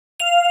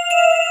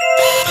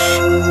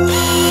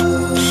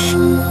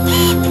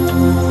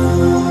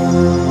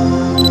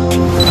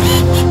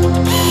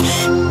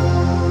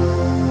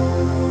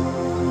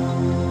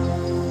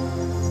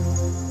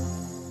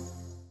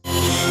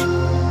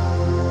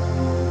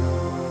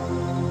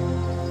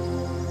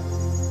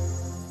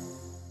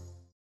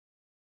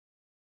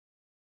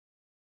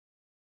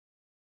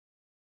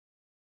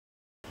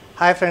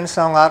Hi friends,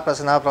 I am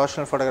R.Prasanna,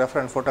 professional photographer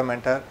and photo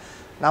mentor.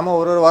 நம்ம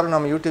ஒரு வாரம்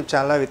நம்ம YouTube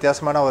சேனல்ல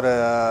வித்தியாசமான ஒரு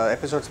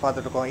எபிசோட்ஸ்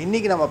பார்த்துட்டு இருக்கோம்.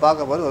 இன்னைக்கு நம்ம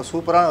பார்க்க போறது ஒரு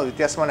சூப்பரான ஒரு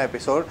வித்தியாசமான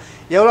எபிசோட்.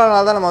 எவ்வளவு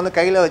நாள் தான் நம்ம வந்து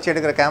கையில வச்சு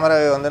எடுக்கிற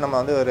கேமராவை வந்து நம்ம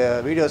வந்து ஒரு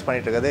வீடியோஸ்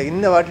பண்ணிட்டு இருக்குது.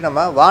 இந்த வாட்டி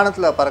நம்ம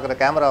வானத்துல பறக்கிற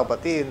கேமராவை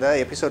பத்தி இந்த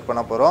எபிசோட்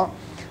பண்ண போறோம்.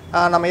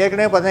 நம்ம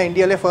ஏற்கனவே பார்த்தா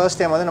இந்தியாவிலே ஃபர்ஸ்ட்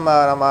டைம் வந்து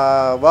நம்ம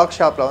ஒர்க்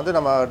ஷாப்பில் வந்து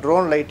நம்ம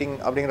ட்ரோன் லைட்டிங்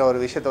அப்படிங்கிற ஒரு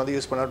விஷயத்தை வந்து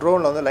யூஸ் பண்ணோம்.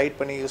 ட்ரோனில் வந்து லைட்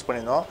பண்ணி யூஸ்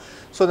பண்ணியிருந்தோம்.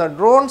 ஸோ இந்த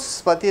ட்ரோன்ஸ்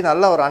பற்றி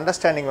நல்ல ஒரு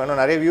அண்டர்ஸ்டாண்டிங்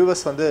வேணும். நிறைய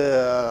வியூவர்ஸ் வந்து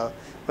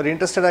ஒரு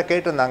இன்ட்ரெஸ்டடாக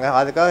கேட்டிருந்தாங்க.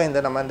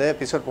 அதுக்காக நம்ம இந்த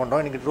எபிசோட் பண்ணுறோம்.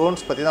 இன்றைக்கி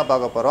ட்ரோன்ஸ் பற்றி தான்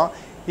பார்க்க போகிறோம்.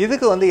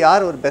 இதுக்கு வந்து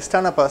யார் ஒரு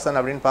பெஸ்ட்டான பர்சன்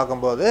அப்படின்னு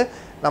பார்க்கும்போது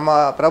நம்ம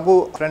பிரபு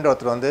ஃப்ரெண்ட்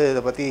ஒருத்தர் வந்து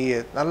இதை பற்றி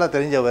நல்லா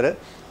தெரிஞ்சவர்.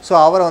 ஸோ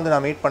அவரை வந்து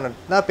நான் மீட்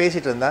தான்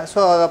பேசிகிட்டு இருந்தேன். ஸோ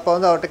அப்போ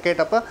வந்து அவர்கிட்ட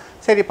கேட்டப்போ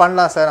சரி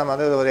பண்ணலாம் சார், நம்ம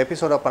வந்து ஒரு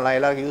எபிசோடாக பண்ணலாம்,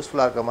 எல்லாருக்கும்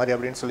யூஸ்ஃபுல்லாக இருக்க மாதிரி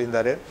அப்படின்னு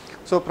சொல்லியிருந்தார்.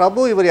 ஸோ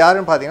பிரபு இவர்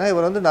யாருன்னு பார்த்தீங்கன்னா,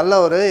 இவர் வந்து நல்ல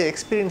ஒரு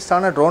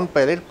எக்ஸ்பீரியன்ஸ்டான ட்ரோன்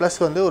பைலட் ப்ளஸ்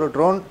வந்து ஒரு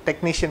ட்ரோன்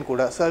டெக்னீஷியன்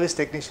கூட, சர்வீஸ்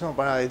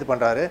டெக்னீஷியனும் இது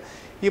பண்ணுறாரு.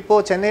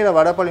 இப்போது சென்னையில்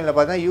வடபழனியில்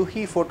பார்த்தீங்கன்னா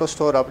யூஹி ஃபோட்டோ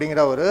ஸ்டோர்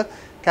அப்படிங்கிற ஒரு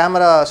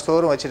கேமரா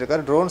ஸ்டோரும்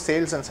வச்சுருக்காரு. ட்ரோன்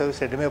சேல்ஸ் அண்ட்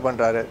சர்வீஸ் ரெண்டுமே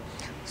பண்ணுறாரு.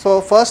 ஸோ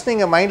ஃபர்ஸ்ட்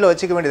நீங்கள் மைண்டில்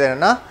வச்சுக்க வேண்டியது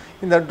என்னென்னா,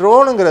 இந்த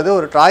ட்ரோனுங்கிறது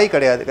ஒரு ட்ராய்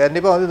கிடையாது,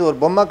 கண்டிப்பாக வந்து இது ஒரு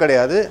பொம்மை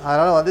கிடையாது.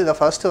 அதனால் வந்து இதை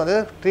ஃபஸ்ட்டு வந்து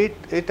treat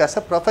it as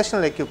a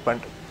professional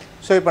equipment.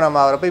 So இப்போ நம்ம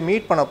அவரை போய்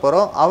மீட் பண்ண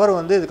போகிறோம். அவர்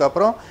வந்து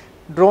இதுக்கப்புறம்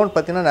ட்ரோன்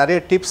பற்றினா நிறைய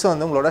டிப்ஸ்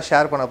வந்து உங்களோட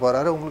ஷேர் பண்ண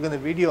போகிறாரு. உங்களுக்கு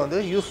இந்த வீடியோ வந்து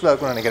யூஸ்ஃபுல்லாக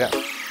இருக்கும்னு நினைக்கிறேன்.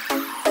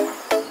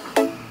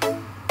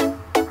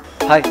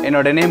 ஹாய்,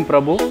 என்னோட நேம்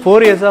பிரபு.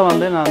 4 இயர்ஸாக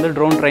வந்து நான் வந்து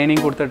ட்ரோன்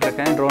ட்ரைனிங்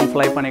கொடுத்துட்ருக்கேன், ட்ரோன்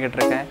ஃப்ளை பண்ணிக்கிட்டு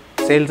இருக்கேன்,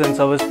 சேல்ஸ் அண்ட்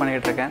சர்வீஸ்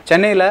பண்ணிக்கிட்டு இருக்கேன்.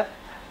 சென்னையில்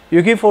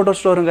யுகி ஃபோட்டோ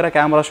ஸ்டோருங்கிற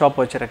கேமரா ஷாப்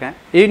வச்சுருக்கேன்.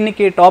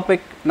 இன்றைக்கி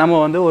டாபிக் நம்ம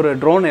வந்து ஒரு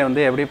ட்ரோனை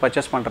வந்து எப்படி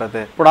பர்ச்சேஸ்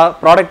பண்ணுறது,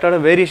 ப்ராடக்டோட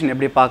வேரியேஷன்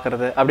எப்படி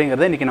பார்க்குறது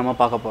அப்படிங்கிறத இன்றைக்கி நம்ம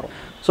பார்க்க போகிறோம்.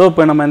 ஸோ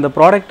இப்போ நம்ம இந்த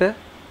ப்ராடக்ட்டு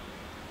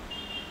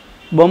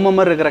பொம்மை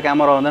மாதிரி இருக்கிற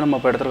கேமரா வந்து நம்ம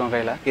இப்போ எடுத்துருக்கோம்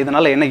கையில்.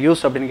 இதனால் என்ன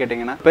யூஸ் அப்படின்னு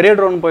கேட்டிங்கன்னா, பெரிய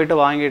ட்ரோன் போயிட்டு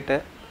வாங்கிட்டு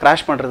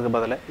கிராஷ் பண்ணுறதுக்கு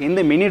பதிலாக இந்த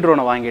மினி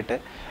ட்ரோனை வாங்கிட்டு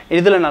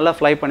இதில் நல்லா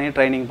ஃப்ளை பண்ணி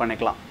ட்ரைனிங்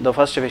பண்ணிக்கலாம். இந்த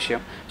ஃபர்ஸ்ட்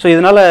விஷயம். ஸோ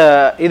இதனால்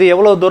இது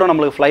எவ்வளோ தூரம்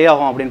நம்மளுக்கு ஃப்ளை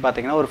ஆகும் அப்படின்னு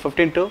பார்த்தீங்கன்னா, ஒரு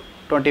 15 to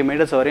 20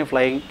 மீட்டர்ஸ் வரையும்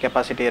ஃப்ளையிங்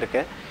கெப்பாசிட்டி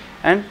இருக்குது.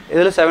 அண்ட்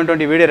இதில்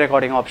 720 வீடியோ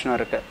ரெக்கார்டிங் ஆப்ஷனும்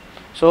இருக்குது.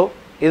 ஸோ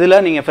இதில்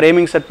நீங்கள்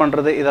ஃப்ரேமிங் செட்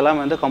பண்ணுறது இதெல்லாம்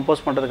வந்து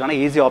கம்போஸ் பண்ணுறதுக்கான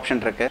ஈஸி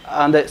ஆப்ஷன் இருக்குது.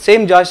 அந்த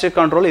சேம் ஜாய்ஸ்டிக்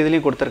கண்ட்ரோல்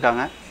இதுலேயும்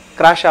கொடுத்துருக்காங்க,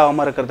 கிராஷ்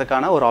ஆகாமல்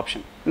இருக்கிறதுக்கான ஒரு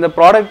ஆப்ஷன். இந்த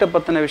ப்ராடக்ட்டை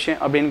பற்றின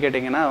விஷயம் அப்படின்னு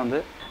கேட்டிங்கன்னா வந்து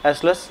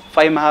as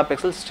 5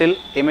 megapixel still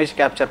image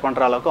capture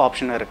பண்ணுற அளவுக்கு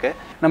ஆப்ஷன் இருக்குது.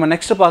 நம்ம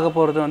நெக்ஸ்ட்டு பார்க்க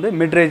போகிறது வந்து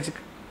மிட்ரேஞ்ச்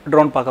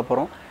ட்ரோன் பார்க்க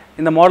போகிறோம்.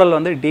 இந்த மாடல்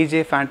வந்து DJ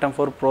Phantom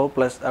 4 Pro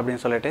Plus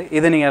அப்படின்னு சொல்லிட்டு,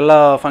 இது நீங்கள் எல்லா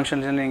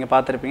ஃபங்க்ஷன்ஸ்லையும் நீங்கள்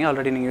பார்த்துருப்பீங்க,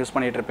 ஆல்ரெடி நீங்கள் யூஸ்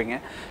பண்ணிகிட்டு இருப்பீங்க.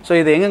 ஸோ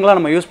இது எங்கெங்கெல்லாம்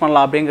நம்ம யூஸ்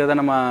பண்ணலாம் அப்படிங்கிறத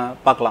நம்ம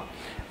பார்க்கலாம்.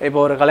 இப்போ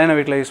ஒரு கல்யாண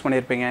வீட்டில் யூஸ்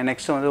பண்ணியிருப்பீங்க,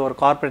 நெக்ஸ்ட்டு வந்து ஒரு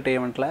கார்ப்பரேட்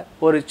ஈவெண்ட்டில்,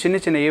 ஒரு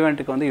சின்ன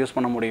ஈவெண்ட்டுக்கு வந்து யூஸ்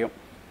பண்ண முடியும்.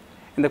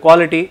 இந்த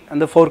குவாலிட்டி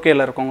வந்து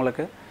 4Kல இருக்கும்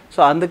உங்களுக்கு.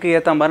 ஸோ அதுக்கு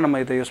ஏற்ற மாதிரி நம்ம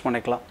இதை யூஸ்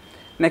பண்ணிக்கலாம்.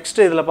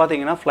 நெக்ஸ்ட்டு இதில்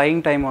பார்த்தீங்கன்னா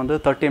ஃப்ளையிங் டைம் வந்து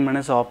 13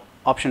 மினிட்ஸ்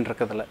ஆப்ஷன்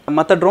இருக்குதுல.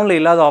 மற்ற ட்ரோனில்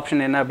இல்லாத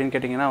ஆப்ஷன் என்ன அப்படின்னு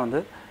கேட்டிங்கன்னா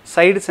வந்து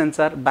side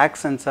sensor, back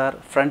sensor,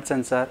 front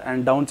sensor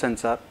and down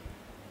sensor.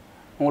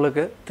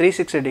 உங்களுக்கு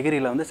 360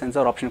 டிகிரியில் வந்து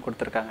சென்சார் ஆப்ஷன்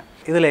கொடுத்துருக்காங்க.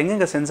 இதில்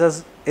எங்கெங்கே சென்சார்ஸ்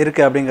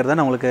இருக்குது அப்படிங்கிறத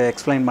நான் உங்களுக்கு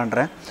எக்ஸ்பிளைன்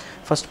பண்ணுறேன்.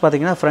 ஃபஸ்ட்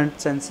பார்த்தீங்கன்னா front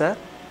sensor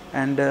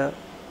and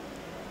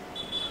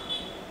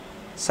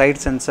side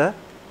sensor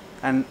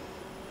and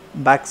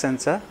back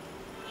sensor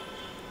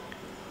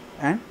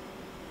and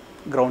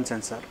ground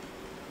sensor.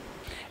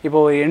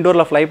 இப்போது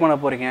இன்டோரில் ஃப்ளை பண்ண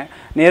போகிறீங்க,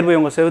 நியர்பை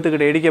உங்கள்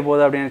செவத்துக்கிட்ட இடிக்க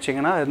போகுது அப்படின்னு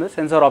வச்சிங்கன்னா வந்து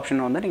சென்சார்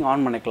ஆப்ஷன் வந்து நீங்கள்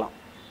ஆன் பண்ணிக்கலாம்.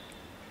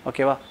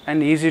 ஓகேவா?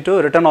 அண்ட் ஈஸி டு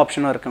ரிட்டர்ன்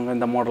ஆப்ஷனும் இருக்குங்க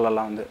இந்த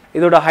மாடலெல்லாம் வந்து.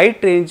 இதோட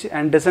height range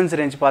and distance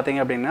range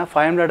பார்த்தீங்க அப்படின்னா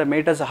 500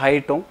 மீட்டர்ஸ்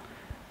ஹைட்டும்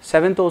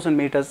 7000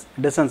 மீட்டர்ஸ்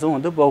டிஸ்டன்ஸும்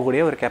வந்து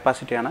போகக்கூடிய ஒரு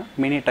கெப்பாசிட்டியான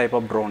மினி டைப்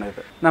ஆஃப் ட்ரோன்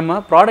இது. நம்ம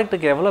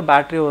ப்ராடக்ட்டுக்கு எவ்வளோ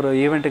பேட்டரி ஒரு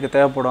ஈவெண்ட்டுக்கு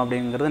தேவைப்படும்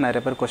அப்படிங்கிறது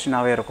நிறைய பேர்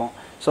கொஸ்டினாகவே இருக்கும்.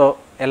 ஸோ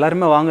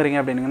எல்லாருமே வாங்குறீங்க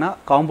அப்படின்னா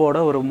காம்போட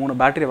ஒரு 3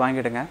 பேட்டரி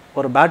வாங்கிடுங்க.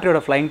 ஒரு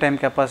பேட்டரியோட ஃப்ளைங் டைம்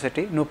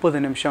கெப்பாசிட்டி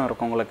 30 நிமிஷம்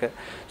இருக்கும் உங்களுக்கு.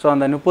 ஸோ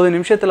அந்த 30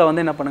 நிமிஷத்தில்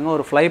வந்து என்ன பண்ணுங்கள்,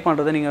 ஒரு ஃப்ளை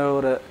பண்ணுறது நீங்கள்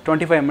ஒரு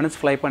 25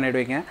 மினிட்ஸ் ஃப்ளை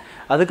பண்ணிவிடுவீங்க.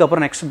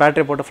 அதுக்கப்புறம் நெக்ஸ்ட்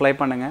பேட்டரி போட்டு ஃப்ளை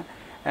பண்ணுங்கள்.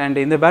 அண்ட்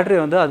இந்த பேட்டரி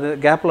வந்து அது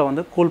கேப்பில்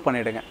வந்து கூல்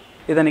பண்ணிவிடுங்க.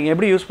 இதை நீங்கள்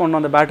எப்படி யூஸ்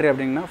பண்ணணும் அந்த பேட்டரி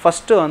அப்படின்னா,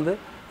 ஃபஸ்ட்டு வந்து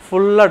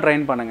ஃபுல்லாக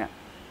ட்ரைன் பண்ணுங்கள்.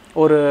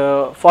 ஒரு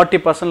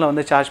 40%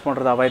 வந்து சார்ஜ்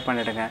பண்ணுறதை அவாய்ட்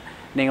பண்ணிவிடுங்க.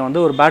 நீங்கள் வந்து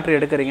ஒரு பேட்டரி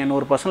எடுக்கிறீங்க,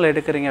 100%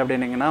 எடுக்கிறீங்க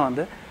அப்படின்னிங்கன்னா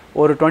வந்து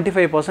ஒரு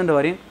 25%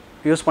 வரையும்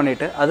யூஸ்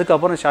பண்ணிவிட்டு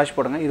அதுக்கப்புறம் சார்ஜ்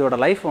போடுங்க. இதோட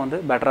லைஃப் வந்து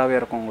பெட்டராகவே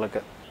இருக்கும் உங்களுக்கு.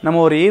 நம்ம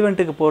ஒரு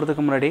ஈவெண்ட்டுக்கு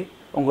போகிறதுக்கு முன்னாடி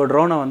உங்கள்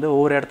ட்ரோனை வந்து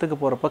ஒவ்வொரு இடத்துக்கு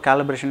போகிறப்போ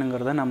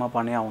கேலிப்ரேஷனுங்கிறத நம்ம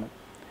பண்ணி ஆகணும்.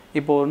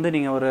 இப்போது வந்து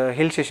நீங்கள் ஒரு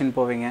ஹில் ஸ்டேஷன்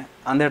போவீங்க,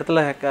 அந்த இடத்துல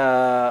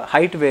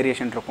ஹைட்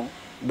வேரியேஷன் இருக்கும்.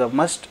 த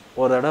மஸ்ட்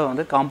ஒரு தடவை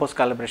வந்து காம்போஸ்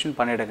கேலிப்ரேஷன்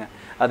பண்ணிவிடுங்க.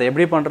 அதை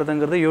எப்படி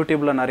பண்ணுறதுங்கிறது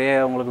யூடியூப்பில் நிறைய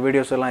உங்களுக்கு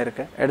வீடியோஸ் எல்லாம்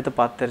இருக்குது, எடுத்து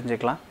பார்த்து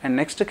தெரிஞ்சுக்கலாம். அண்ட்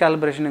நெக்ஸ்ட்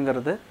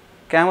கேலிப்ரேஷனுங்கிறது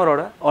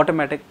கேமராவோட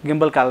ஆட்டோமேட்டிக்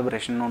கிம்பல்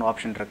கேலிப்ரேஷன் ஒன்று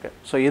ஆப்ஷன் இருக்குது.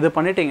 ஸோ இது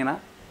பண்ணிட்டீங்கன்னா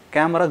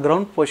கேமரா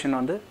கிரவுண்ட் பொசிஷன்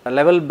வந்து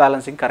லெவல்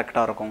பேலன்சிங்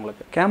கரெக்டாக இருக்கும்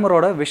உங்களுக்கு.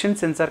 கேமராவோட விஷன்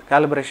சென்சார்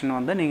கேலிப்ரேஷன்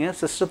வந்து நீங்கள்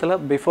சிஸ்டத்தில்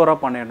பிஃபோராக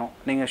பண்ணிடணும்.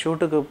 நீங்கள்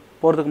ஷூட்டுக்கு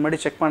போகிறதுக்கு முன்னாடி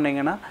செக்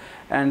பண்ணிங்கன்னா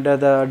and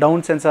the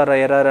down sensor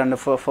error and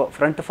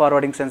front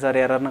forwarding sensor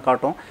எரர்னு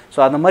காட்டும். ஸோ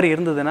அந்த மாதிரி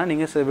இருந்ததுன்னா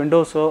நீங்கள்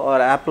விண்டோஸோ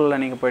ஒரு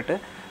ஆப்பிளில் நீங்கள் போய்ட்டு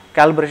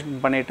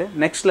கேலிப்ரேஷன் பண்ணிவிட்டு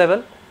நெக்ஸ்ட்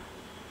லெவல்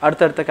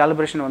அடுத்தடுத்த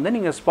கேலிப்ரேஷன் வந்து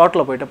நீங்கள்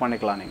ஸ்பாட்டில் போய்ட்டு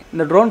பண்ணிக்கலாம். நீங்கள்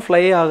இந்த ட்ரோன்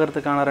ஃப்ளை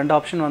ஆகிறதுக்கான 2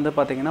 ஆப்ஷன் வந்து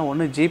பார்த்தீங்கன்னா,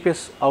 ஒன்று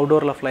ஜிபிஎஸ்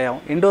அவுடோரில் ஃப்ளை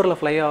ஆகும். இண்டோரில்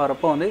ஃப்ளை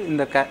ஆகிறப்போ வந்து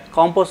இந்த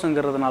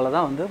காம்போஸுங்கிறதுனால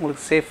தான் வந்து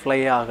உங்களுக்கு சேஃப் ஃப்ளை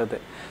ஆகுது.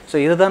 ஸோ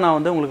இதுதான் நான்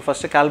வந்து உங்களுக்கு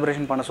ஃபஸ்ட்டு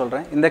கேலிப்ரேஷன் பண்ண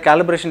சொல்கிறேன். இந்த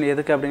கேலிப்ரேஷன்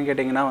எதுக்கு அப்படின்னு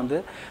கேட்டிங்கன்னா வந்து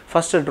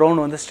ஃபஸ்ட்டு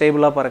ட்ரோன் வந்து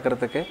ஸ்டேபிளாக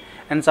பறக்கிறதுக்கு.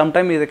 அண்ட்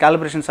சம்டைம் இது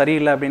கேலிப்ரேஷன்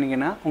சரியில்லை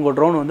அப்படின்னீங்கன்னா உங்கள்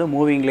ட்ரோன் வந்து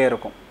மூவிங்லேயே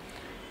இருக்கும்.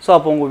 ஸோ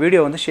அப்போ உங்கள் வீடியோ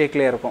வந்து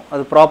ஷேக்லேயே இருக்கும்.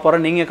 அது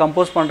ப்ராப்பராக நீங்கள்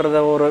கம்போஸ் பண்ணுறது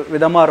ஒரு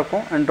விதமாக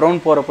இருக்கும் அண்ட் ட்ரோன்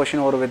போகிற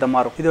பொசிஷன் ஒரு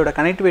விதமாக இருக்கும். இதோட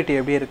கனெக்டிவிட்டி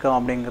எப்படி இருக்கும்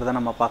அப்படிங்கிறத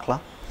நம்ம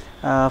பார்க்கலாம்.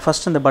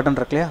 ஃபஸ்ட்டு இந்த பட்டன்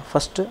இருக்கு இல்லையா,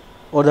 ஃபஸ்ட்டு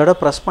ஒரு தடவை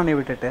ப்ரெஸ் பண்ணி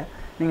விட்டுட்டு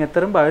நீங்கள்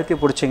திரும்ப அழுத்தி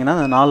பிடிச்சிங்கன்னா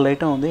அந்த 4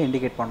 லைட்டும் வந்து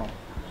இண்டிகேட் பண்ணுவோம்.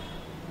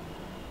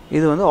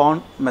 இது வந்து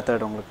ஆன்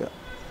மெத்தட் உங்களுக்கு.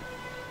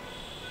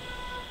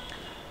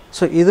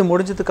 ஸோ இது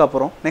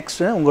முடிஞ்சதுக்கப்புறம்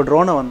நெக்ஸ்ட்டு உங்கள்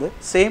ட்ரோனை வந்து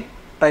same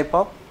type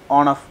of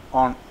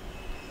on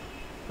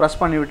press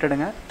பண்ணி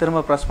விட்டுடுங்க, திரும்ப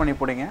ப்ரெஸ் பண்ணி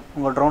போடுங்க,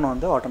 உங்கள் ட்ரோன்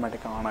வந்து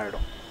ஆட்டோமேட்டிக்காக ஆன்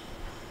ஆகிடும்.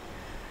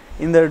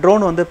 இந்த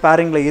ட்ரோன் வந்து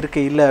பேரிங்கில்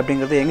இருக்குது இல்லை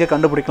அப்படிங்கிறது எங்கே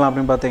கண்டுபிடிக்கலாம்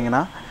அப்படின்னு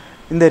பார்த்தீங்கன்னா,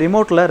 இந்த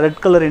ரிமோட்டில் ரெட்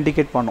கலர்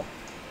இண்டிகேட் பண்ணும்.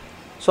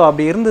 ஸோ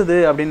அப்படி இருந்தது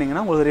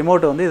அப்படின்னிங்கன்னா உங்களுக்கு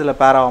ரிமோட் வந்து இதில்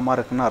பேர் ஆகாமல்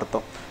இருக்குன்னு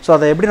அர்த்தம். ஸோ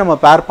அதை எப்படி நம்ம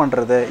பேர்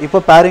பண்ணுறது?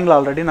 இப்போ பேரிங்கில்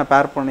ஆல்ரெடி நான்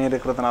பேர்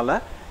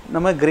பண்ணியிருக்கிறதுனால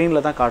நம்ம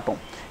க்ரீனில் தான் காட்டும்.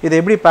 இதை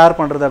எப்படி பேர்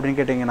பண்ணுறது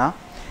அப்படின்னு கேட்டிங்கன்னா,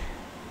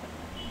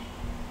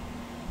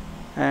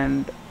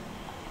 அண்ட்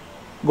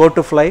கோ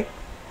டு ஃப்ளை,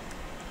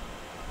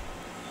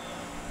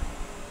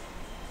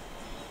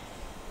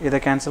 இதை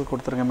கேன்சல்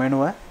கொடுத்துருங்க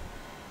மெனுவை.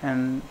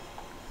 அண்ட்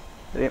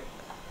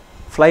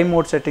ஃப்ளை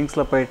மோட்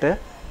செட்டிங்ஸில் போய்ட்டு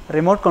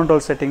ரிமோட்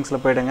கண்ட்ரோல்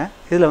செட்டிங்ஸில் போய்டுங்க.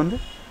 இதில் வந்து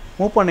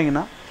மூவ்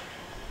பண்ணிங்கன்னா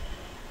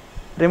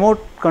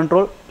ரிமோட்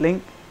கண்ட்ரோல்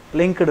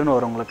லிங்க்டுன்னு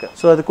வரும் உங்களுக்கு.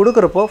 ஸோ அது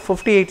கொடுக்குறப்போ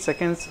 58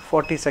 செகண்ட்ஸ்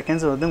 40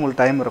 செகண்ட்ஸ் வந்து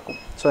உங்களுக்கு டைம் இருக்கும்.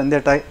 ஸோ இந்த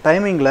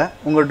டைமிங்கில்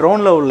உங்கள்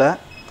ட்ரோனில் உள்ள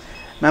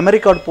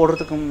மெமரி கார்டு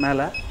போடுறதுக்கு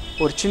மேலே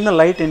ஒரு சின்ன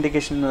லைட்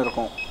இண்டிகேஷன்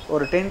இருக்கும்.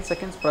 ஒரு 10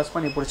 செகண்ட்ஸ் ப்ரெஸ்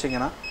பண்ணி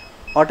பிடிச்சிங்கன்னா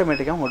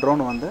ஆட்டோமேட்டிக்காக உங்கள்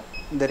ட்ரோன் வந்து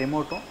இந்த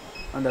ரிமோட்டும்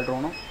அந்த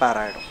ட்ரோனும் பேர்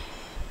ஆகிடும்.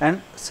 அண்ட்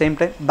சேம்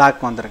டைம்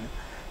பேக் வந்துடுங்க.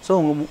 ஸோ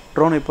உங்கள்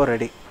ட்ரோன் இப்போ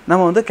ரெடி.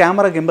 நம்ம வந்து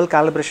கேமரா கிம்பல்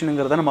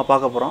கேலிப்ரேஷனுங்கிறத நம்ம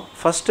பார்க்க போகிறோம்.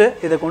 ஃபஸ்ட்டு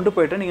இதை கொண்டு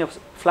போய்ட்டு நீங்கள்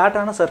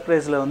ஃப்ளாட்டான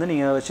சர்ப்ரைஸில் வந்து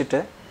நீங்கள் வச்சுட்டு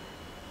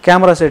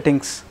கேமரா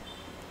செட்டிங்ஸ்,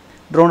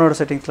 ட்ரோனோட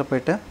செட்டிங்ஸில்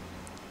போய்ட்டு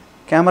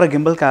கேமரா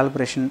கிம்பல்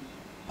கேலிப்ரேஷன்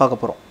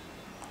பார்க்க போகிறோம்.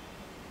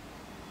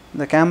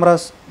 இந்த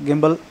கேமராஸ்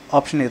கிம்பல்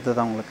ஆப்ஷன் இது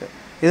தான் உங்களுக்கு.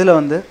 இதில்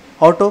வந்து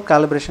ஆட்டோ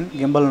கேலிப்ரேஷன்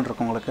கிம்பல்னு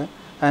இருக்கும் உங்களுக்கு.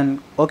 அண்ட்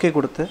ஓகே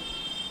கொடுத்து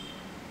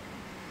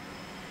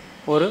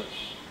ஒரு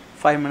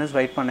 5 minutes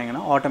வெயிட்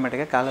பண்ணிங்கன்னா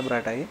ஆட்டோமேட்டிக்காக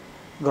கேலிப்ரேட் ஆகி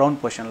கிரவுண்ட்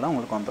பொசிஷனில்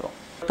உங்களுக்கு வந்துடும்.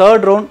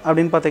 தேர்ட் ட்ரோன்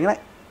அப்படின்னு பார்த்தீங்கன்னா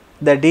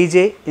த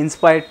டிஜே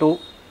இன்ஸ்பயர் 2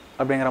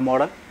 அப்படிங்கிற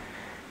மாடல்.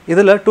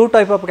 இதில் 2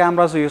 டைப் ஆஃப்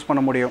கேமராஸ் யூஸ்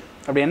பண்ண முடியும்.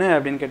 அப்படி என்ன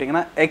அப்படின்னு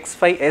கேட்டிங்கன்னா,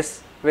 X5S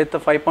with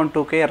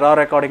 5.2K raw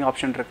recording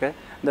option இருக்குது.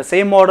 இந்த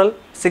same model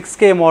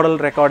 6K model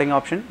recording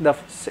option இந்த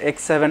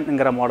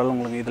X7ங்கிற மாடல்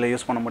உங்களுக்கு இதில்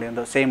யூஸ் பண்ண முடியும்.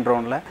 இந்த சேம்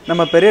ட்ரோனில்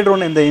நம்ம பெரிய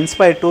ட்ரோன் இந்த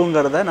இன்ஸ்பயர்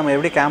 2ங்கிறத நம்ம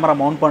எப்படி கேமரா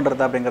மவுண்ட்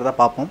பண்ணுறது அப்படிங்கிறத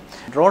பார்ப்போம்.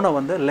 ட்ரோனை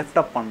வந்து லெஃப்ட்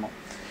அப் பண்ணணும்.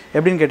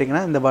 எப்படின்னு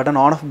கேட்டிங்கன்னா, இந்த பட்டன்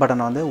ஆன் ஆஃப்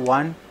பட்டன் வந்து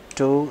 1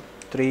 2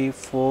 3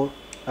 4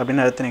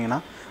 அப்படின்னு அழுத்தினீங்கன்னா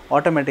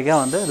ஆட்டோமேட்டிக்காக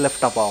வந்து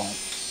லெஃப்ட் அப் ஆகும்.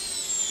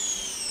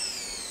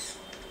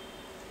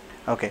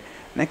 ஓகே,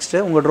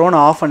 நெக்ஸ்ட்டு உங்கள் ட்ரோனை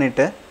ஆஃப்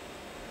பண்ணிவிட்டு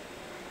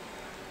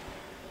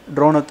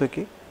ட்ரோனை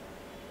தூக்கி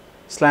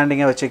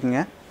ஸ்லாண்டிங்காக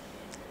வச்சுக்கோங்க.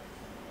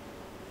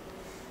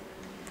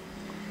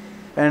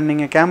 அண்ட்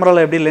நீங்கள்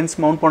கேமராவில் எப்படி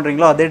லென்ஸ் மவுண்ட்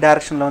பண்ணுறீங்களோ அதே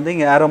டேரெக்ஷனில் வந்து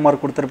இங்கே ஏரோ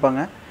மார்க்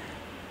கொடுத்துருப்பாங்க.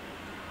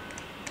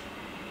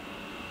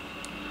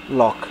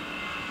 லாக்.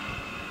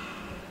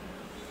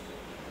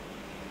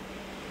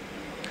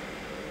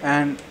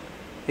 அண்ட்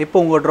இப்போ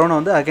உங்கள் ட்ரோனை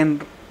வந்து அகைன்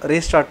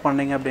ரீஸ்டார்ட்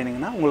பண்ணிங்க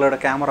அப்படின்னிங்கன்னா உங்களோட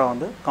கேமரா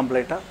வந்து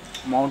கம்ப்ளீட்டாக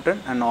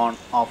மவுண்டன் அண்ட் ஆன்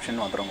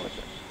ஆப்ஷன் வந்துடும்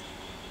உங்களுக்கு.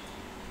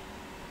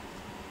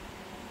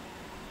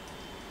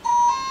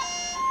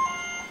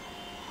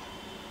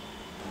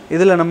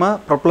 இதில் நம்ம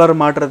propeller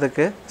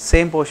மாட்டுறதுக்கு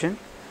same portion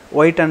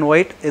white and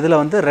white. இதில்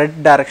வந்து ரெட்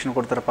டைரக்ஷன்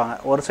கொடுத்துருப்பாங்க.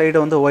 ஒரு சைடு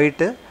வந்து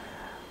ஒயிட்டு,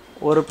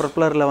 ஒரு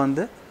ப்ரொப்பலரில்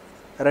வந்து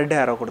ரெட்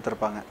ஏரோ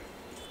கொடுத்துருப்பாங்க.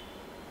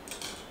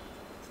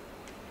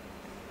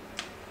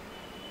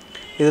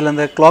 இதில்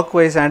இந்த clock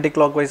wise anti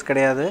clock wise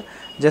கிடையாது.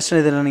 ஜஸ்ட்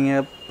இதில்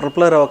நீங்கள்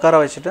ப்ரொப்பலரை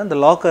உட்கார வச்சுட்டு இந்த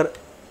லாக்கர்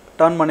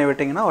டர்ன் பண்ணி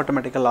விட்டிங்கன்னா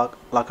ஆட்டோமேட்டிக்காக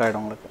லாக்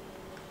ஆகிடும் உங்களுக்கு.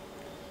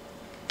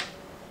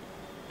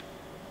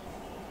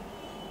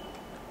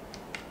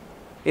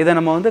 இதை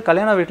நம்ம வந்து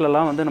கல்யாண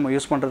வீட்டிலலாம் வந்து நம்ம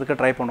யூஸ் பண்ணுறதுக்கு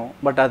ட்ரை பண்ணுவோம்.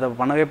 பட் அதை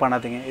பண்ணவே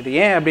பண்ணாதீங்க. இது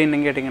ஏன்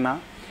அப்படின்னு கேட்டிங்கன்னா,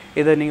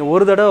 இதை நீங்கள்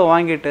ஒரு தடவை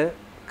வாங்கிட்டு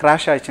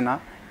க்ராஷ் ஆயிடுச்சுன்னா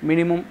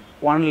மினிமம்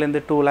 1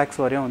 to 2 lakhs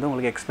வரையும் வந்து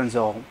உங்களுக்கு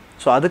எக்ஸ்பென்சிவ் ஆகும்.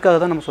 ஸோ அதுக்காக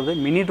தான் நம்ம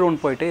சொல்லுது மினி ட்ரோன்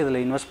போய்ட்டு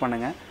இதில் இன்வெஸ்ட்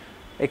பண்ணுங்கள்.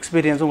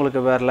 எக்ஸ்பீரியன்ஸும்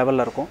உங்களுக்கு வேறு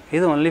லெவலில் இருக்கும்.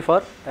 இது only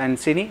for and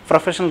cine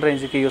professional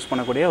ரேஞ்சுக்கு யூஸ்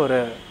பண்ணக்கூடிய ஒரு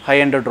ஹை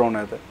எண்ட் ட்ரோன்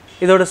இது.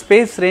 இதோட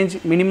ஸ்பேஸ் ரேஞ்ச்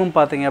மினிமம்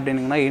பார்த்தீங்க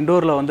அப்படின்னா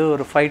இண்டோரில் வந்து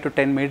ஒரு 5 to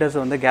 10 meters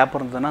வந்து கேப்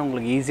இருந்ததுன்னா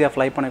உங்களுக்கு ஈஸியாக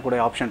ஃப்ளை பண்ணக்கூடிய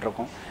ஆப்ஷன்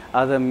இருக்கும்.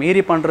 அதை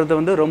மீறி பண்ணுறது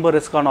வந்து ரொம்ப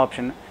ரிஸ்கான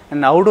ஆப்ஷன்.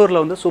 அண்ட்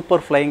அவுடோரில் வந்து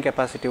சூப்பர் ஃப்ளையிங்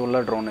கெப்பாசிட்டி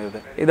உள்ள ட்ரோன்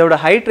இது. இதோட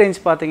ஹைட் ரேஞ்ச்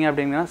பார்த்தீங்க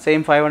அப்படின்னா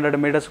சேம்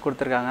 500 meters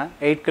கொடுத்துருக்காங்க.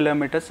 8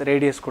 kilometers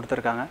ரேடியஸ்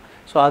கொடுத்துருக்காங்க.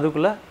 ஸோ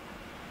அதுக்குள்ளே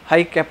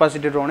ஹை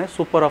கெப்பாசிட்டி ட்ரோனே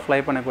சூப்பராக ஃப்ளை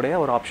பண்ணக்கூடிய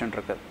ஒரு ஆப்ஷன்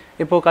இருக்குது.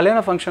 இப்போது கல்யாண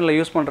ஃபங்க்ஷனில்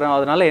யூஸ் பண்ணுறேன்.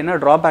 அதனால் என்ன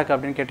ட்ராபேக்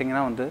அப்படின்னு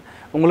கேட்டிங்கன்னா வந்து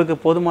உங்களுக்கு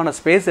போதுமான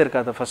ஸ்பேஸ்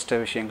இருக்காது ஃபஸ்ட்டு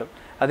விஷயங்கள்.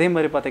 அதே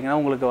மாதிரி பார்த்திங்கன்னா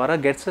உங்களுக்கு வர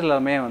கெட்ஸ்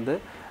எல்லாமே வந்து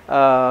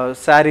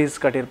சாரீஸ்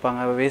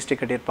கட்டியிருப்பாங்க, வேஷ்டி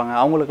கட்டியிருப்பாங்க.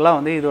 அவங்களுக்குலாம்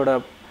வந்து இதோட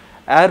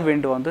ஏர்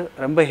விண்ட் வந்து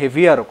ரொம்ப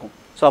ஹெவியாக இருக்கும்.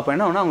 ஸோ அப்போ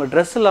என்ன ஒன்று அவங்க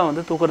ட்ரெஸ்ஸெலாம்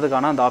வந்து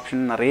தூக்கிறதுக்கான அந்த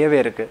ஆப்ஷன் நிறையவே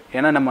இருக்குது.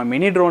 ஏன்னா நம்ம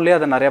மினி ட்ரோன்லேயே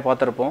அதை நிறையா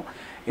பார்த்துருப்போம்.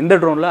 இந்த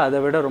ட்ரோனில் அதை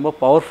விட ரொம்ப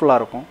பவர்ஃபுல்லாக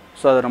இருக்கும்.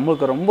 ஸோ அது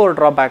நம்மளுக்கு ரொம்ப ஒரு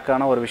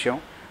ட்ராபேக்கான ஒரு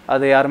விஷயம்.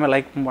 அது யாருமே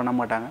லைக் பண்ண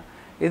மாட்டாங்க.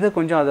 இது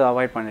கொஞ்சம் அதை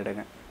அவாய்ட்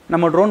பண்ணிவிடுங்க.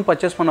 நம்ம ட்ரோன்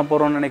பர்ச்சேஸ் பண்ண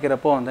போகிறோம்னு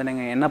நினைக்கிறப்போ வந்து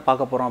நீங்கள் என்ன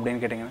பார்க்க போகிறோம்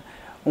அப்படின்னு கேட்டிங்கன்னா,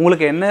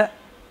 உங்களுக்கு என்ன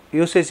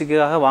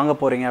யூசேஜுக்காக வாங்க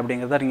போகிறீங்க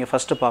அப்படிங்கிறத நீங்கள்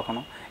ஃபஸ்ட்டு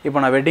பார்க்கணும். இப்போ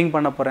நான் வெட்டிங்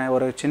பண்ண போகிறேன்,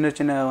 ஒரு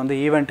சின்ன வந்து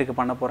ஈவெண்ட்டுக்கு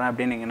பண்ண போகிறேன்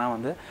அப்படின்னிங்கன்னா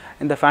வந்து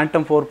இந்த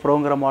ஃபேண்டம் 4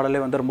 ப்ரோங்கிற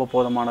மாடலே வந்து ரொம்ப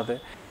போதுமானது.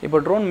 இப்போ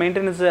ட்ரோன்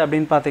மெயின்டெனன்ஸு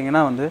அப்படின்னு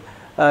பார்த்தீங்கன்னா வந்து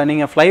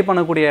நீங்கள் ஃப்ளை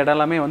பண்ணக்கூடிய இடம்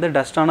எல்லாமே வந்து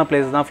டஸ்ட்டான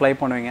பிளேஸ் தான் ஃப்ளை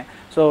பண்ணுவீங்க.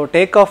 ஸோ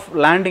டேக் ஆஃப்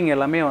லேண்டிங்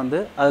எல்லாமே வந்து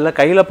அதில்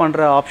கையில்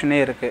பண்ணுற ஆப்ஷனே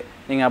இருக்குது.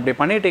 நீங்கள் அப்படி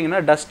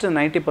பண்ணிட்டீங்கன்னா டஸ்ட்டு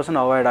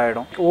 90% அவாய்ட்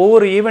ஆகிடும்.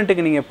 ஒவ்வொரு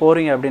ஈவெண்ட்டுக்கு நீங்கள்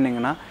போகிறீங்க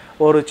அப்படின்னிங்கன்னா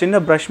ஒரு சின்ன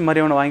ப்ரஷ்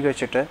மாதிரி ஒன்று வாங்கி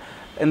வச்சுட்டு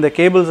இந்த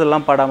கேபிள்ஸ்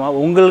எல்லாம் படாமல்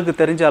உங்களுக்கு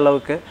தெரிஞ்ச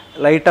அளவுக்கு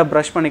லைட்டாக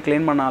ப்ரஷ் பண்ணி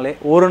க்ளீன் பண்ணாலே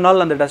ஒரு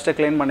நாள் அந்த டஸ்ட்டை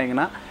க்ளீன்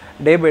பண்ணிங்கன்னா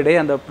டே பை டே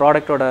அந்த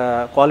ப்ராடக்ட்டோட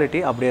குவாலிட்டி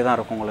அப்படியே தான்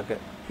இருக்கும் உங்களுக்கு.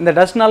 இந்த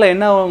டஸ்ட்னால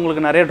என்ன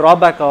உங்களுக்கு நிறைய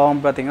ட்ராபேக்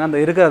ஆகும் பார்த்தீங்கன்னா, அந்த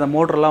இருக்கிற அந்த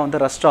மோட்டர்லாம் வந்து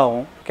ரஸ்ட்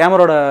ஆகும்,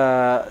 கேமரோட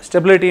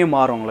ஸ்டெபிலிட்டியும்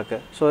மாறும் உங்களுக்கு.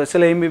 ஸோ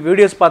சில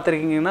வீடியோஸ்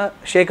பார்த்துருக்கீங்கன்னா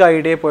ஷேக்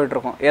ஆகிட்டே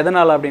போயிட்டுருக்கும்.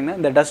 எதனால் அப்படின்னா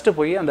இந்த டஸ்ட்டு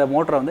போய் அந்த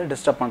மோட்டரை வந்து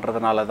டிஸ்டர்ப்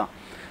பண்ணுறதுனால தான்.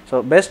 ஸோ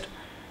பெஸ்ட்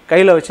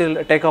கையில் வச்சு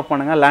டேக் ஆஃப்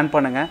பண்ணுங்கள், லேண்ட்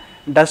பண்ணுங்கள்,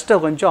 டஸ்ட்டை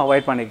கொஞ்சம்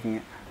அவாய்ட்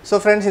பண்ணிக்கோங்க. ஸோ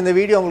ஃப்ரெண்ட்ஸ், இந்த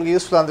வீடியோ உங்களுக்கு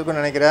யூஸ்ஃபுல்லாக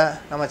இருந்திருக்குன்னு நினைக்கிறேன்.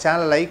 நம்ம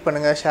சேனலை லைக்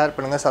பண்ணுங்கள், ஷேர்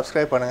பண்ணுங்கள்,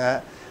 சப்ஸ்கிரைப் பண்ணுங்கள்.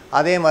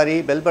 அதே மாதிரி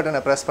பெல்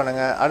பட்டனை ப்ரெஸ்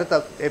பண்ணுங்கள்.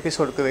 அடுத்த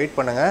எபிசோடுக்கு வெயிட்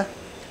பண்ணுங்கள்.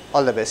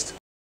 All the best.